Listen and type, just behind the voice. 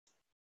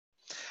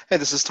Hey,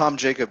 this is Tom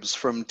Jacobs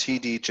from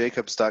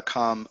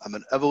tdjacobs.com. I'm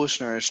an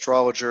evolutionary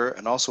astrologer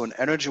and also an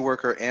energy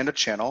worker and a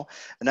channel.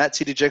 And at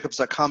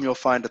tdjacobs.com, you'll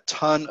find a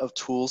ton of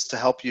tools to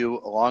help you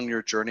along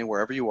your journey,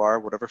 wherever you are,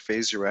 whatever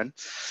phase you're in,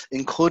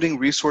 including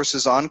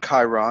resources on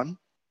Chiron,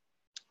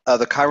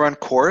 the Chiron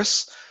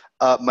course,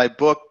 my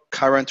book,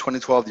 Chiron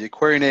 2012, The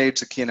Aquarian Age,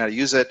 the key on how to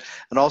use it,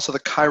 and also the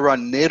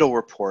Chiron Natal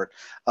Report.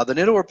 The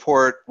Natal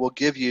Report will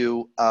give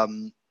you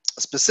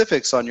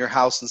specifics on your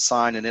house and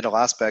sign and natal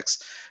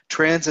aspects,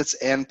 transits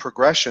and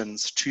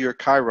progressions to your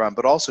Chiron,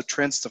 but also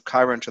transits of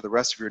Chiron to the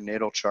rest of your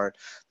natal chart.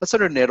 That's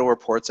under Natal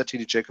Reports at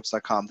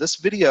tdjacobs.com. This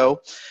video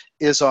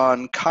is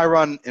on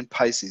Chiron in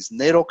Pisces,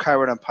 natal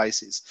Chiron in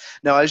Pisces.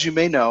 Now, as you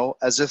may know,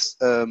 as if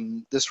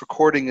this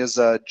recording is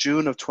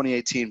June of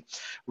 2018,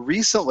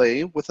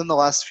 recently, within the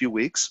last few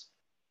weeks,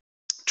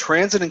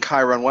 transit in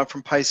Chiron went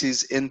from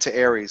Pisces into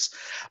Aries.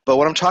 But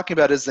what I'm talking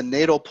about is the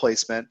natal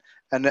placement.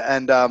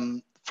 And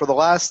for the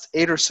last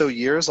 8 or so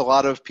years, a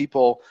lot of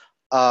people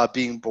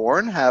being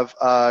born have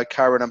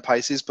Chiron and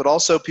Pisces, but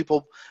also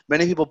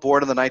many people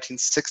born in the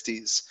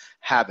 1960s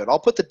have it. I'll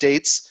put the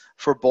dates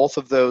for both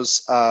of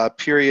those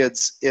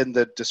periods in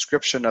the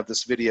description of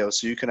this video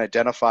so you can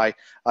identify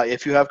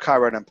if you have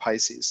Chiron and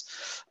Pisces.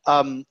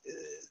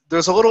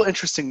 There's a little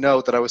interesting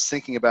note that I was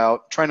thinking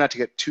about, trying not to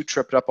get too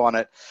tripped up on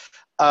it.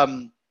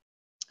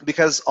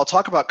 Because I'll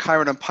talk about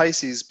Chiron and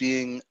Pisces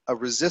being a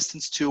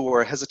resistance to or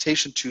a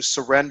hesitation to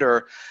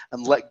surrender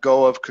and let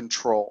go of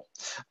control.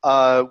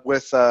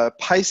 With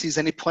Pisces,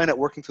 any planet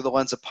working through the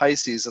lens of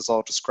Pisces, as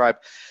I'll describe,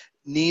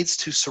 needs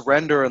to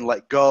surrender and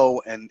let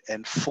go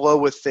and flow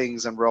with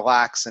things and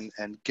relax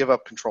and give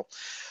up control.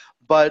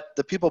 But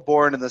the people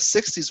born in the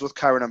 60s with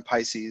Chiron and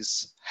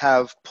Pisces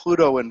have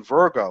Pluto in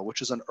Virgo,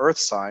 which is an earth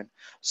sign.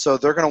 So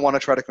they're going to want to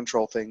try to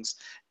control things.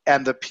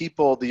 And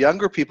the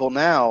younger people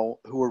now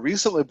who were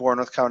recently born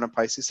with Chiron and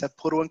Pisces have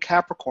Pluto in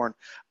Capricorn,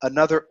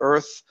 another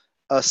earth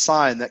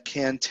sign that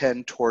can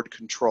tend toward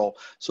control.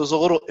 So it's a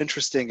little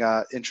interesting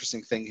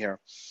thing here.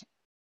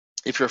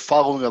 If you're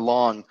following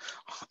along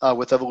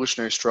with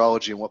evolutionary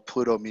astrology and what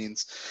Pluto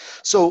means.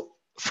 So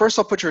first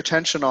I'll put your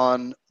attention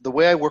on the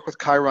way I work with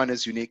Chiron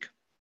is unique.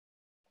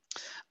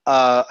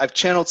 I've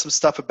channeled some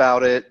stuff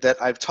about it that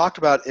I've talked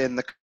about in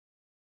the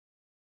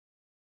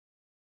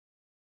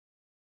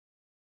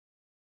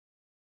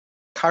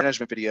Chiron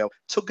management video.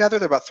 Together,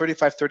 they're about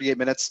 35, 38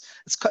 minutes.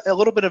 It's a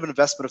little bit of an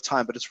investment of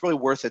time, but it's really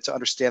worth it to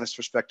understand this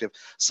perspective.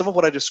 Some of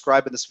what I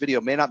describe in this video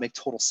may not make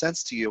total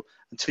sense to you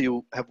until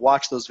you have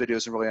watched those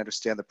videos and really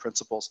understand the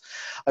principles.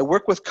 I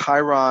work with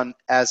Chiron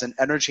as an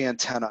energy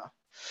antenna,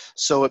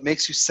 so it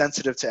makes you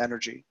sensitive to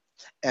energy.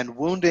 And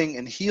wounding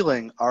and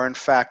healing are in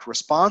fact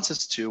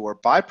responses to or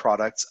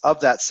byproducts of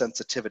that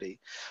sensitivity.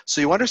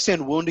 So you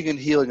understand wounding and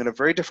healing in a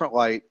very different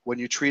light when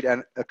you treat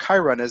a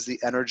Chiron as the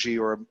energy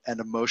or an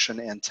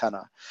emotion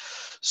antenna.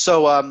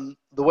 So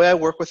the way I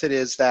work with it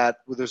is that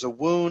there's a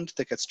wound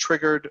that gets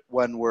triggered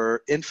when we're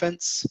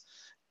infants,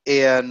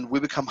 and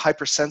we become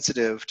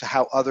hypersensitive to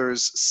how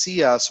others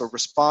see us or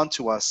respond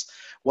to us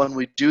when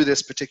we do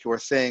this particular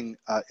thing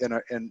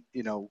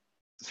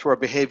through our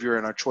behavior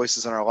and our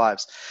choices in our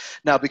lives.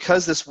 Now,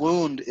 because this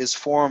wound is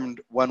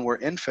formed when we're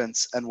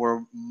infants and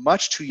we're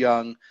much too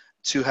young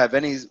to have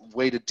any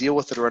way to deal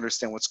with it or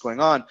understand what's going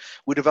on,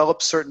 we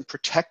develop certain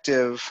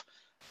protective,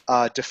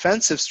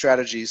 defensive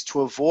strategies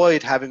to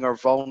avoid having our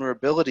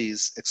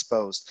vulnerabilities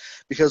exposed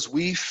because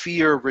we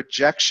fear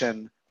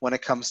rejection when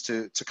it comes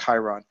to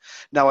Chiron.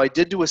 Now, I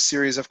did do a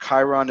series of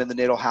Chiron in the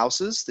natal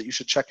houses that you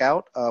should check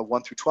out,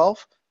 1 through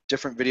 12,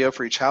 different video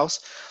for each house.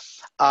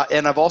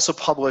 And I've also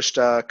published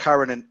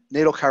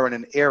natal Chiron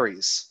in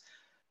Aries.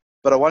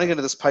 But I want to get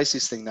into this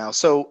Pisces thing now.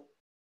 So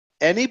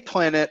any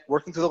planet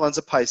working through the lens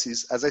of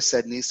Pisces, as I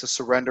said, needs to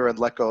surrender and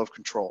let go of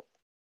control.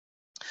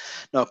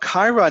 Now,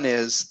 Chiron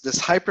is this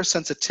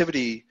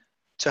hypersensitivity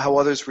to how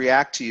others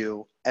react to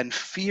you and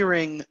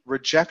fearing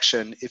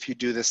rejection if you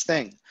do this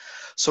thing.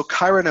 So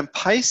Chiron in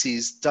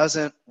Pisces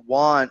doesn't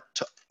want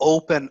to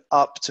open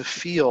up to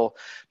feel,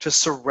 to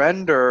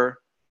surrender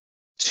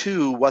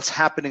to what's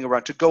happening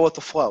around, to go with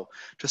the flow,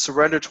 to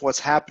surrender to what's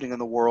happening in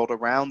the world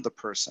around the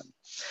person.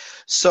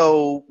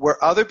 So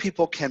where other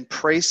people can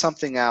pray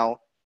something out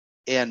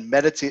and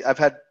meditate, I've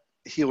had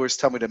healers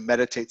tell me to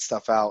meditate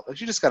stuff out.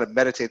 You just got to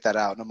meditate that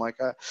out. And I'm like,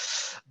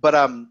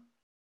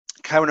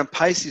 Chiron and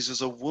Pisces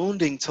is a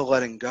wounding to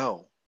letting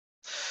go.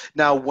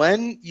 Now,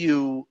 when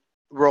you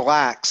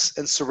relax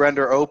and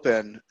surrender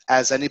open,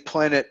 as any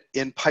planet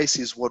in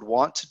Pisces would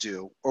want to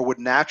do or would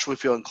naturally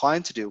feel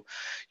inclined to do,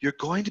 you're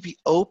going to be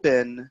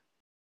open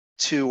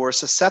to or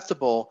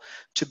susceptible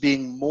to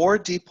being more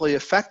deeply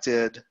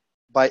affected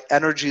by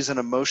energies and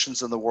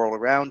emotions in the world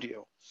around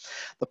you.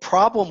 The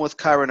problem with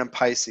Chiron and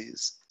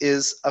Pisces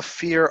is a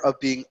fear of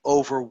being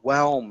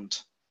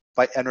overwhelmed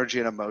by energy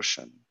and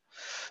emotion.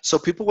 So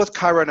people with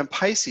Chiron and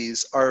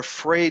Pisces are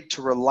afraid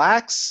to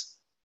relax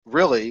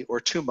really or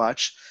too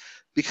much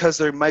because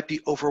they might be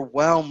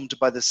overwhelmed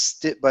by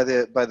just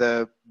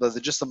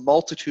the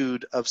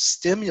multitude of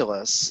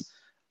stimulus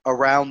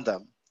around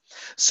them.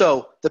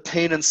 So the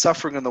pain and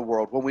suffering in the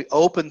world, when we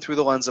open through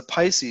the lens of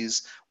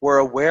Pisces, we're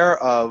aware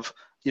of,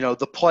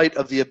 the plight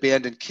of the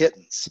abandoned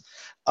kittens.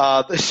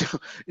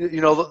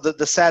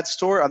 The sad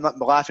story. I'm not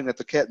laughing at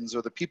the kittens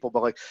or the people,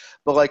 but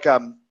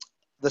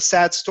the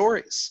sad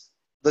stories,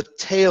 the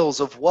tales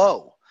of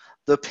woe,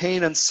 the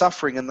pain and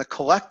suffering in the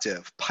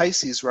collective.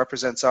 Pisces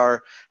represents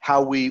when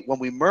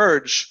we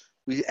merge,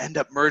 we end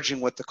up merging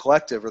with the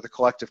collective or the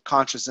collective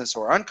consciousness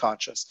or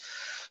unconscious.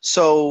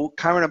 So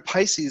Chiron in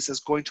Pisces is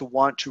going to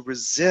want to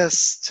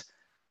resist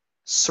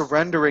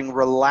surrendering,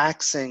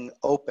 relaxing,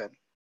 open.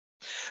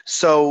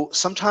 So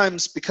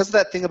sometimes, because of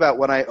that thing about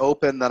when I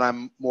open, that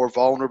I'm more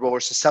vulnerable or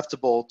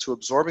susceptible to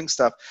absorbing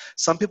stuff,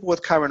 some people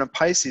with Chiron and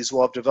Pisces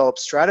will have developed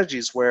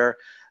strategies where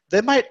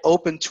they might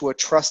open to a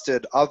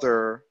trusted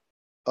other,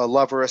 a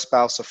lover, a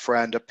spouse, a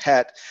friend, a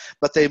pet,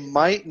 but they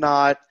might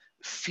not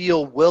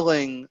feel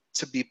willing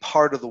to be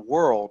part of the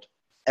world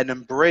and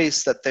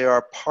embrace that they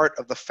are part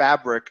of the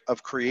fabric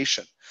of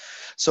creation.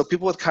 So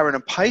people with Chiron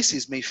and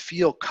Pisces may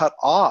feel cut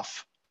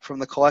off from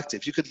the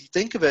collective. You could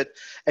think of it,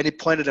 and he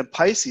pointed in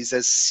Pisces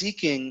as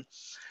seeking,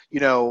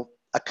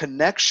 a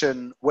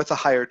connection with a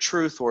higher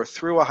truth or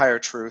through a higher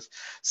truth,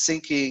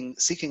 seeking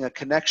a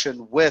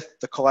connection with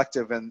the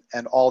collective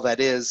and all that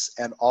is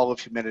and all of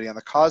humanity and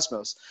the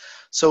cosmos.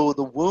 So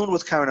the wound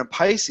with Chiron and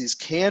Pisces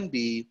can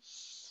be,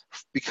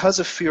 because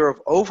of fear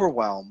of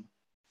overwhelm,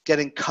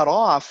 getting cut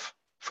off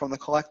from the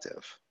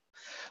collective.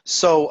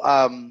 So,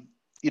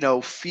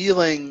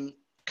 feeling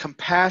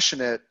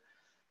compassionate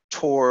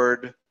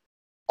toward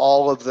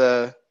all of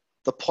the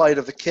plight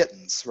of the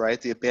kittens, right?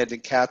 The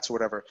abandoned cats or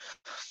whatever.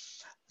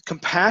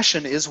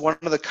 Compassion is one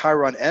of the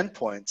Chiron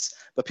endpoints,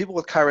 but people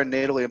with Chiron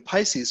natally in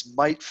Pisces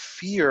might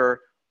fear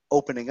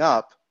opening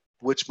up,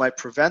 which might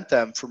prevent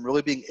them from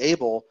really being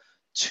able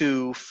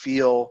to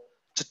feel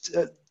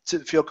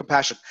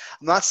compassion.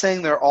 I'm not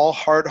saying they're all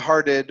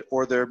hard-hearted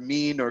or they're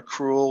mean or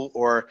cruel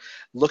or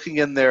looking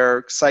in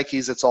their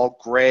psyches it's all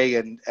gray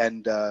and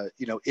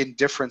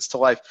indifference to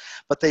life,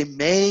 but they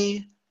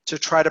may, to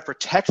try to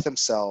protect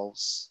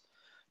themselves,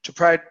 to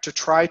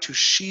try to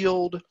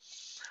shield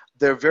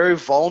their very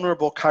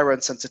vulnerable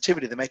Chiron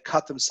sensitivity, they may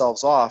cut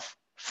themselves off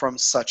from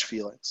such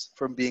feelings,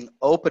 from being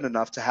open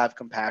enough to have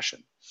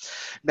compassion.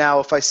 Now,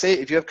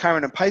 if you have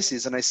Chiron and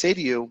Pisces and I say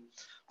to you,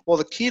 well,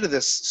 the key to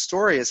this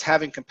story is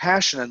having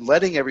compassion and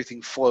letting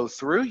everything flow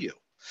through you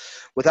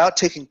without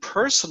taking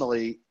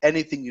personally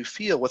anything you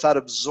feel, without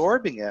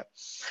absorbing it,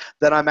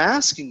 then I'm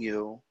asking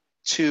you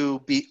to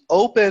be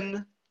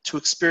open to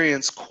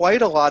experience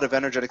quite a lot of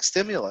energetic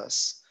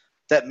stimulus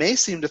that may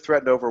seem to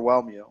threaten to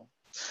overwhelm you,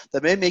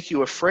 that may make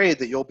you afraid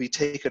that you'll be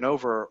taken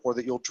over or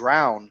that you'll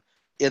drown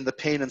in the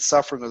pain and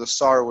suffering or the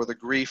sorrow or the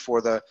grief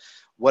or the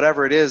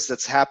whatever it is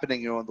that's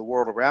happening in the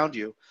world around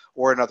you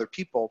or in other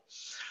people.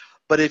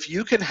 But if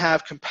you can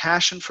have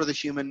compassion for the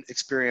human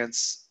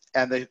experience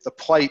and the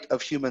plight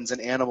of humans and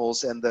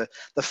animals and the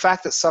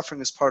fact that suffering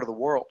is part of the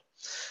world,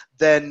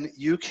 then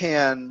you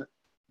can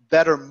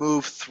better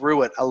move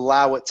through it,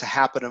 allow it to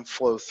happen and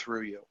flow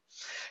through you.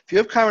 If you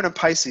have Chiron and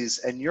Pisces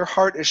and your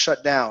heart is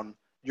shut down,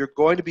 you're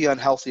going to be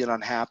unhealthy and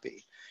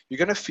unhappy. You're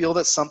going to feel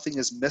that something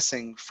is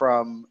missing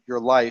from your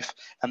life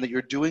and that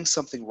you're doing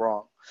something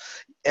wrong.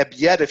 And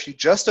yet, if you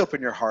just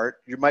open your heart,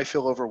 you might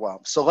feel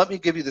overwhelmed. So let me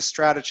give you the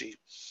strategy.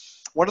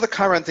 One of the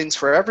Chiron things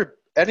for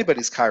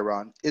anybody's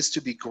Chiron is to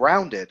be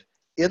grounded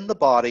in the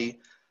body,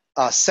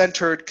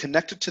 centered,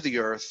 connected to the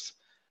earth,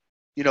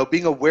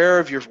 being aware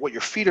of what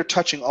your feet are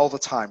touching all the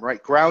time,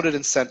 right? Grounded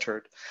and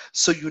centered.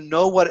 So you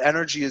know what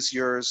energy is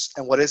yours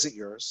and what isn't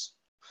yours.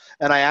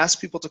 And I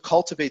ask people to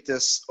cultivate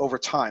this over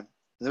time.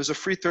 And there's a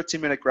free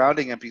 13-minute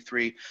grounding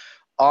MP3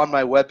 on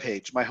my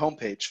webpage, my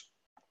homepage,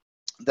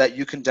 that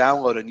you can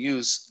download and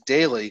use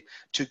daily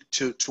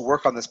to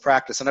work on this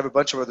practice. And I have a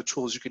bunch of other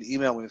tools. You can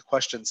email me with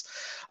questions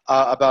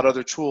about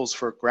other tools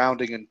for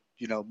grounding and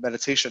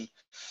meditation,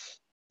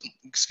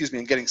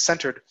 and getting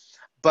centered.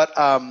 But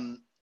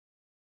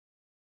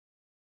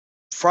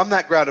from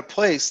that grounded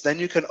place, then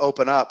you can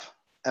open up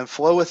and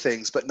flow with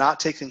things, but not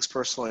take things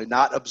personally,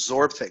 not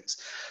absorb things.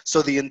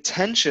 So the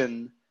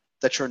intention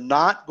that you're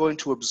not going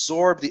to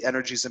absorb the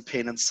energies and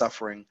pain and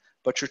suffering,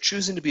 but you're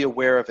choosing to be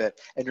aware of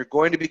it, and you're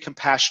going to be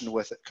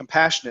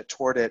compassionate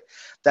toward it,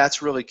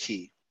 that's really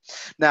key.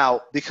 Now,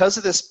 because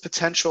of this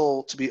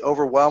potential to be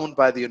overwhelmed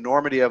by the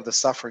enormity of the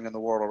suffering in the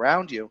world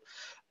around you,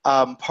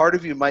 part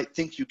of you might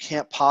think you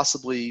can't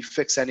possibly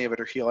fix any of it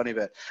or heal any of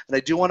it. And I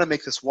do want to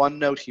make this one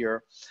note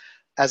here.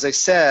 As I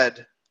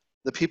said,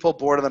 the people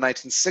born in the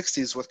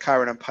 1960s with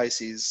Chiron and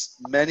Pisces,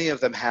 many of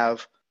them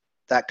have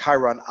that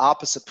Chiron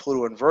opposite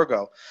Pluto and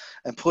Virgo.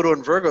 And Pluto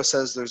and Virgo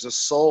says there's a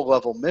soul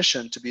level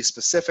mission to be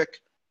specific,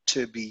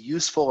 to be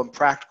useful and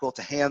practical,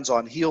 to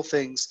hands-on heal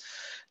things,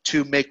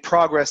 to make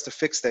progress, to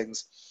fix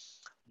things.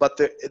 But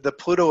the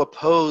Pluto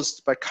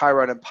opposed by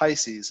Chiron and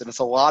Pisces, and it's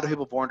a lot of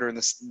people born during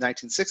the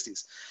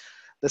 1960s,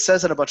 that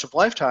says in a bunch of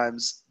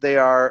lifetimes they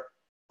are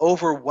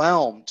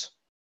overwhelmed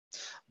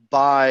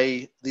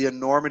by the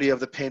enormity of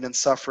the pain and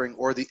suffering,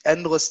 or the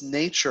endless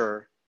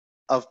nature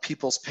of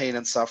people's pain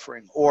and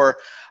suffering, or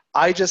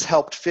I just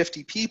helped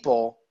 50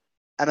 people,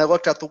 and I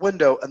looked out the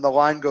window and the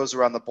line goes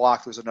around the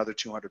block, there's another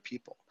 200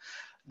 people.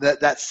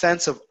 That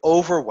sense of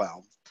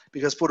overwhelm,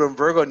 because Pluto and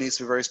Virgo needs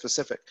to be very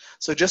specific.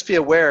 So just be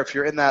aware, if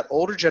you're in that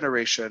older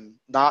generation,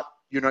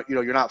 you're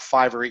not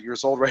 5 or 8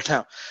 years old right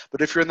now,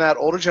 but if you're in that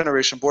older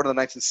generation born in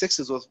the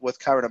 1960s with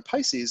Chiron and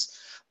Pisces,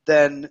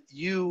 then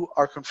you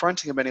are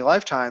confronting in many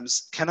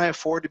lifetimes, can I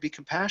afford to be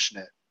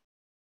compassionate?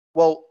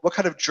 Well, what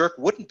kind of jerk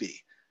wouldn't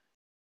be?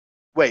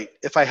 Wait,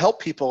 if I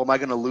help people, am I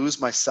going to lose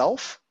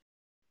myself?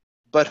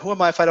 But who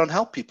am I if I don't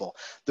help people?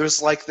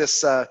 There's like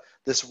this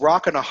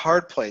rock and a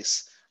hard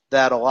place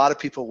that a lot of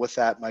people with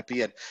that might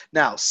be in.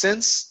 Now,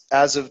 since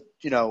as of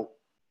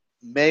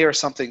May or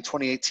something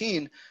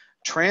 2018,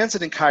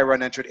 transit in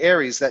Chiron entered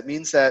Aries, that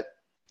means that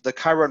the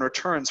Chiron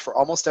returns for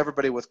almost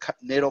everybody with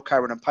natal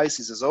Chiron and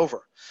Pisces is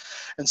over.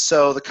 And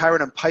so the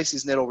Chiron and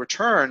Pisces natal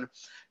return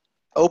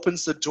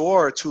opens the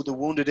door to the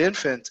wounded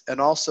infant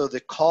and also the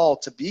call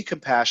to be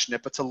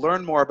compassionate, but to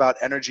learn more about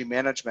energy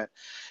management.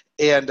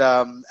 And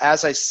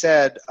as I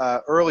said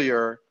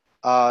earlier,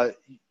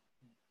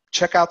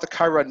 check out the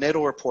Chiron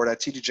Natal Report at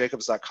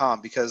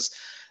tdjacobs.com, because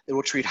it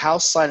will treat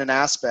house, sign, and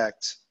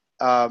aspect,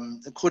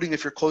 including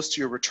if you're close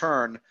to your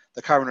return,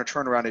 the Chiron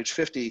return around age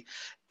 50,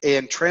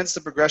 and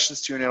transit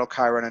progressions to your natal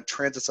Chiron and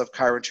transits of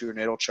Chiron to your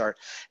natal chart.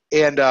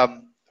 And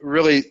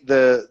really,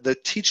 the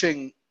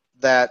teaching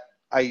that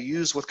I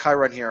use with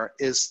Chiron here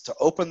is to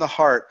open the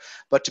heart,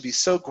 but to be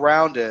so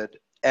grounded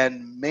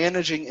and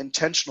managing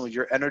intentionally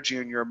your energy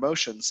and your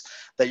emotions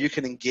that you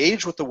can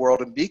engage with the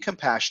world and be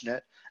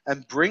compassionate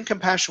and bring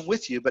compassion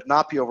with you, but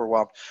not be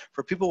overwhelmed.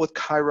 For people with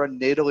Chiron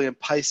natally in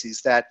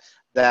Pisces,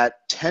 that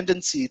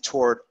tendency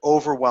toward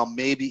overwhelm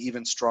may be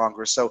even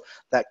stronger. So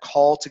that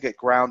call to get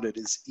grounded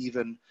is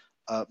even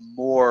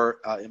more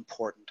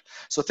important.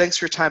 So thanks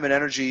for your time and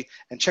energy,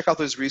 and check out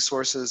those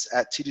resources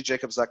at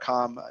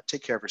tdjacobs.com.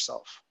 Take care of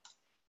yourself.